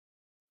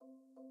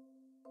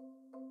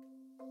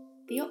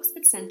The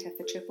Oxford Centre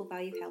for Triple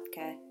Value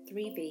Healthcare,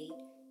 3V,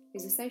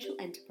 is a social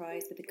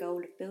enterprise with the goal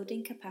of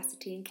building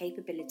capacity and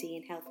capability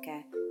in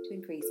healthcare to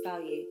increase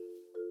value.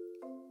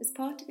 As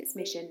part of its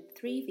mission,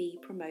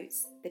 3V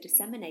promotes the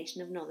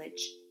dissemination of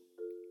knowledge.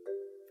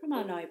 From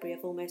our library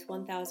of almost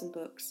 1,000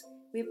 books,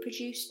 we have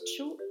produced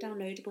short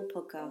downloadable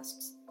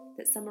podcasts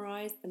that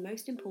summarise the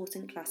most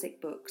important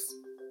classic books,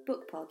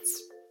 BookPods.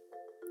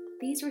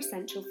 These are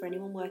essential for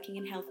anyone working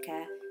in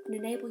healthcare and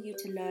enable you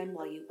to learn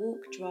while you walk,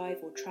 drive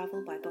or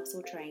travel by bus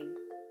or train.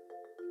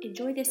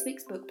 Enjoy this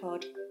week's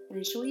BookPod and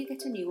ensure you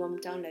get a new one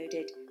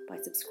downloaded by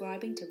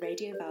subscribing to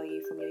Radio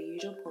Value from your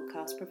usual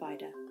podcast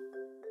provider.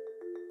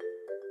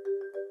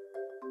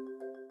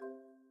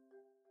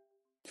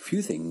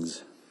 Few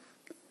things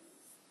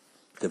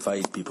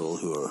divide people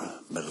who are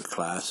middle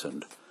class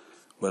and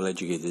well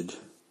educated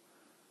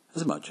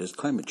as much as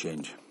climate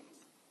change.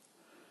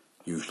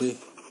 Usually,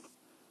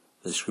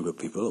 this group of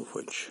people, of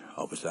which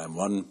obviously I'm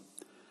one,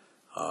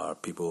 are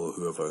people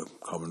who have a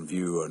common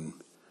view on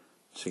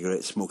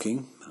cigarette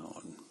smoking,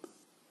 on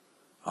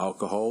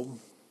alcohol,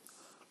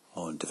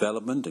 on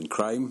development and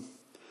crime,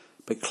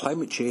 but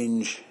climate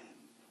change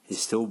is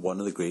still one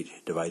of the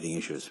great dividing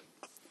issues.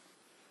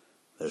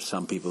 There's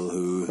some people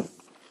who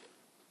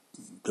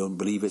don't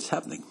believe it's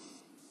happening,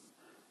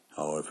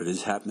 or if it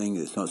is happening,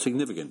 it's not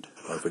significant,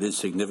 or if it is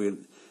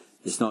significant,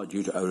 it's not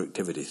due to our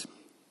activities.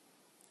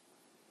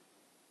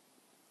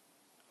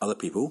 Other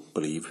people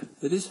believe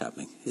it is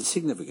happening, it's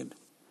significant,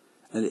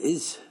 and it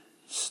is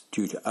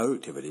due to our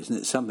activities, and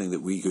it's something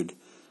that we could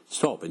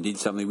stop, indeed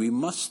something we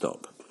must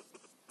stop.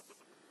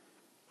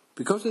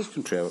 Because of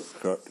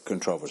this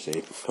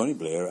controversy, Tony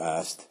Blair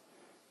asked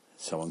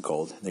someone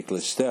called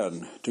Nicholas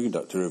Stern to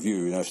conduct a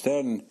review. Now,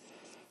 Stern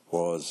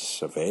was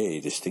a very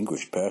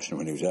distinguished person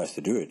when he was asked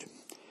to do it,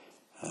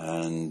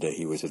 and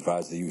he was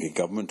advised the UK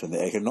government on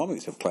the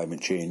economics of climate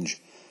change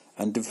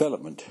and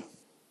development.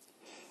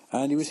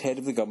 And he was head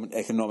of the Government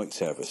Economic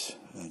Service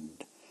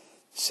and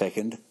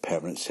second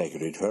permanent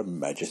secretary to Her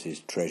Majesty's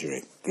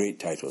Treasury. Great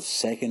title,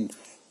 second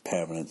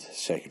permanent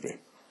secretary.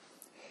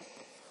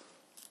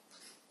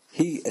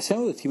 He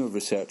assembled a team of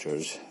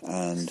researchers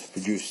and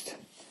produced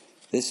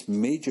this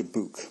major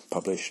book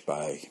published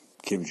by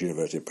Cambridge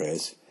University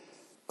Press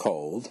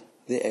called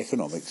The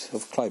Economics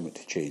of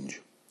Climate Change.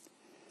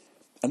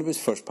 And it was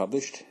first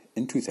published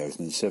in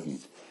 2007.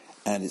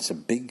 And it's a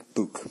big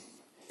book.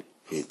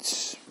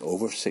 It's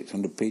over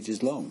 600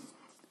 pages long,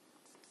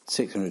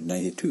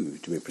 692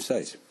 to be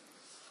precise.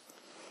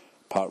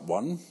 Part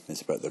 1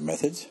 is about their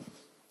methods.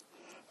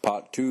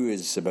 Part 2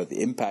 is about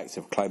the impacts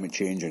of climate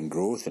change on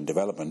growth and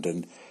development,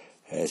 and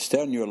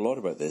Stern knew a lot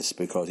about this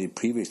because he'd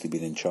previously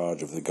been in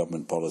charge of the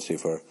government policy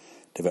for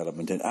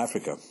development in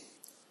Africa.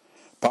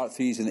 Part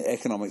 3 is in the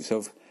economics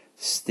of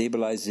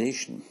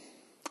stabilisation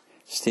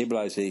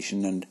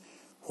and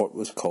what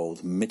was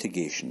called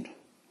mitigation,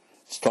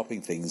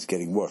 stopping things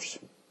getting worse.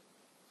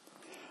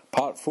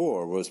 Part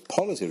 4 was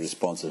policy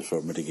responses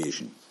for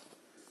mitigation,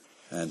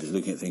 and is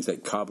looking at things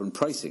like carbon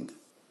pricing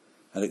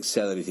and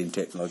accelerating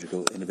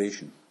technological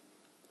innovation.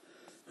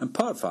 And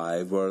Part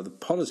 5 were the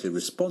policy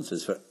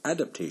responses for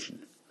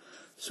adaptation.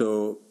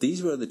 So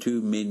these were the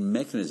two main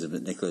mechanisms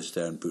that Nicholas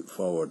Stern put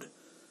forward: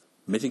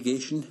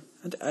 mitigation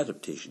and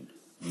adaptation.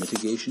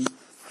 Mitigation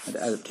and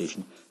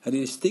adaptation. And he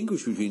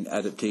distinguished between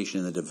adaptation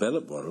in the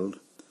developed world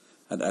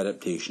and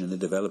adaptation in the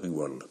developing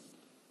world.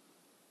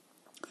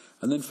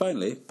 And then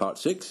finally, Part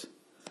 6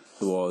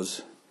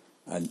 was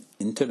an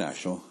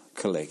international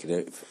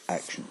collective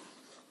action.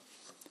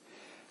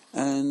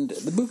 And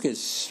the book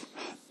is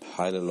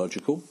highly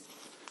logical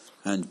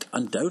and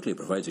undoubtedly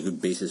provides a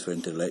good basis for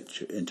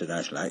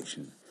international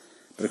action.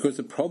 But of course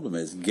the problem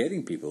is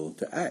getting people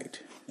to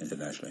act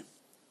internationally.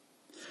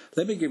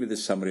 Let me give you the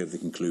summary of the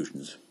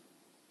conclusions.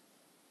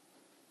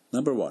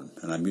 Number 1,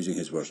 and I'm using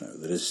his words now,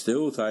 there is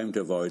still time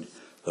to avoid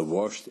the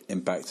worst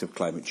impacts of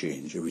climate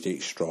change if we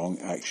take strong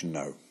action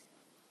now.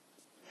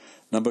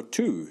 Number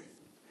 2,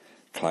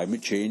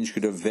 climate change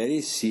could have very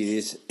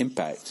serious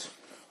impacts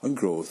on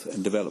growth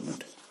and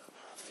development.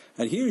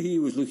 And here he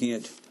was looking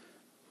at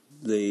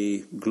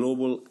the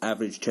global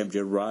average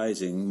temperature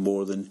rising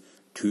more than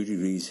 2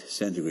 degrees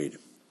centigrade.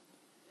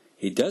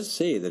 He does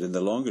say that in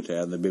the longer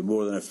term there would be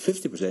more than a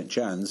 50%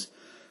 chance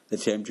the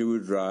temperature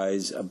would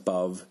rise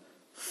above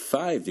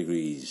 5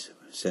 degrees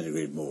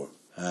centigrade more.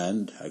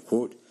 And, I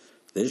quote,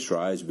 "This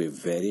rise would be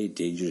very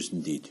dangerous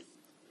indeed.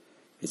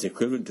 It's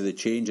equivalent to the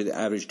change in the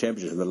average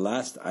temperature from the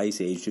last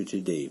ice age to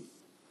today."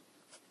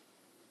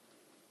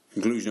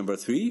 Conclusion number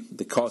 3,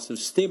 the costs of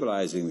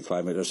stabilising the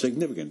climate are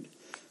significant,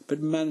 but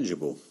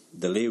manageable.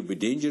 Delay would be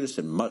dangerous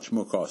and much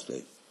more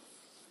costly.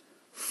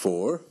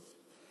 4,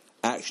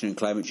 action in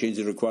climate change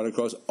is required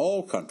across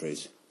all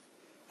countries,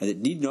 and it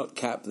need not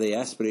cap the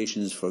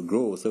aspirations for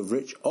growth of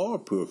rich or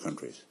poor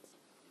countries.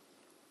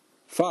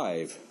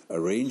 5,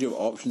 a range of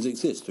options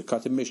exist to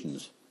cut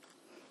emissions.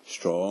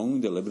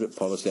 Strong, deliberate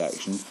policy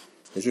action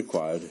is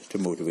required to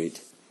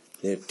motivate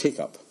their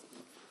take-up.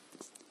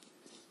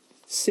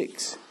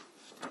 6,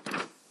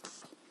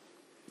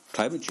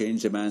 climate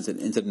change demands an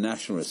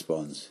international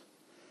response.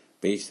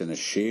 based on a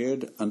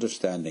shared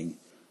understanding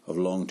of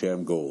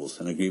long-term goals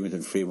and agreement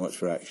and frameworks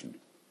for action.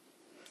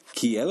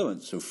 Key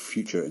elements of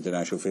future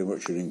international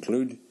frameworks should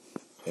include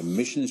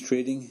emissions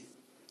trading,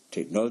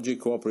 technology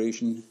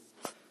cooperation,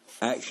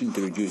 action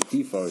to reduce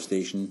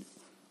deforestation,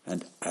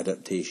 and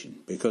adaptation,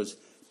 because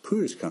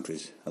poorest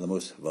countries are the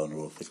most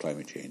vulnerable to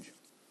climate change.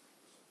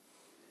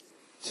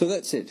 So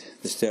that's it,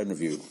 the Stern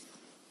Review.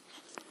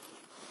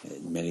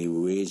 In many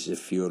ways,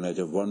 if you only had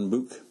to have one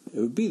book, it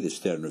would be the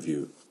Stern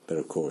Review. But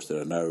of course,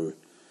 there are now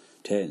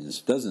tens,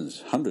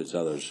 dozens, hundreds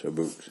others of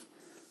books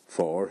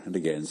for and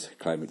against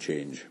climate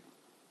change.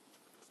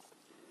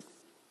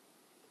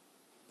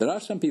 There are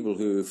some people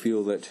who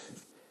feel that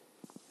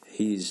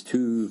he's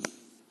too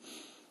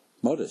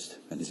modest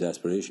in his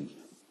aspiration.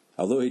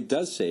 Although he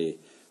does say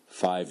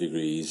 5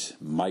 degrees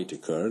might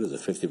occur, there's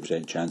a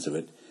 50% chance of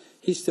it,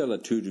 he's still a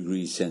 2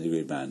 degrees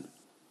centigrade man.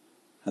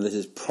 And this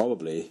is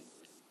probably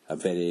a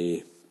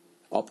very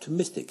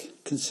optimistic,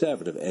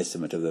 conservative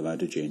estimate of the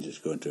amount of change that's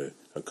going to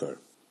occur.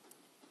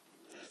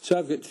 So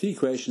I've got 3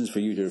 questions for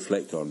you to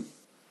reflect on.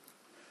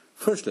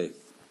 Firstly,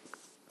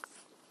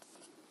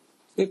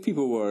 if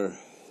people were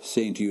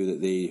saying to you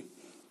that they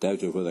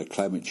doubted whether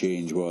climate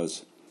change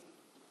was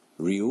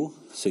real,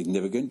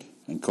 significant,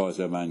 and caused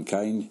by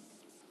mankind,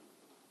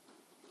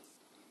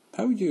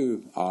 how would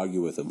you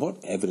argue with them?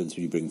 What evidence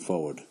would you bring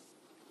forward?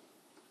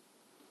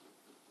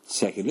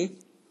 Secondly,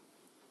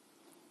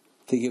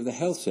 think of the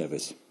health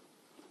service.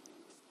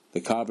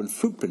 The carbon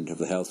footprint of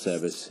the health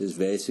service is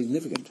very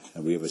significant,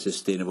 and we have a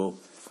sustainable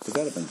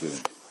development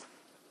unit.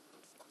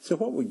 So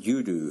what would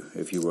you do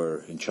if you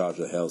were in charge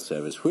of the health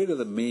service? Where are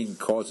the main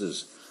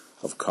causes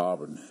of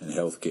carbon in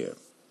healthcare?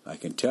 I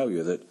can tell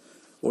you that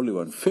only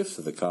 1/5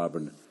 of the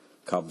carbon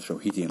comes from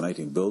heating and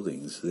lighting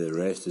buildings. The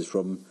rest is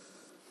from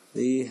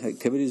the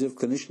activities of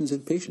clinicians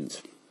and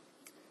patients.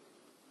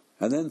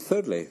 And then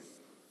thirdly,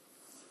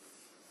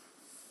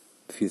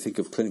 if you think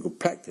of clinical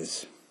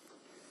practice,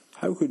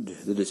 how could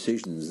the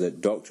decisions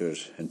that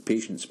doctors and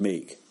patients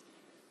make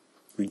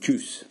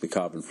reduce the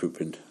carbon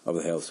footprint of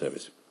the health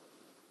service?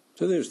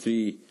 So there's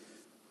 3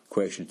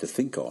 questions to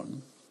think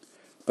on.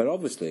 But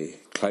obviously,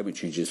 climate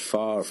change is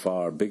far,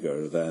 far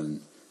bigger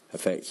than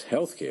affects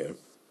healthcare.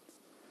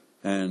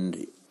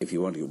 And if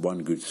you want to get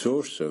one good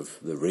source of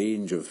the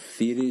range of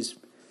theories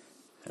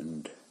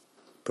and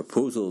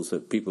proposals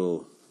that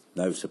people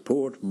now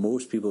support,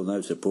 most people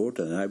now support,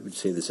 and I would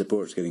say the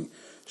support's getting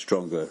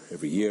stronger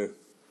every year,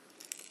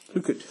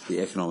 look at The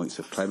Economics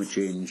of Climate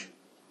Change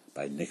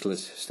by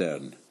Nicholas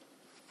Stern,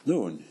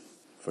 known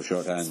for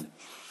shorthand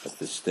as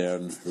the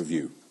Stern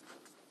Review.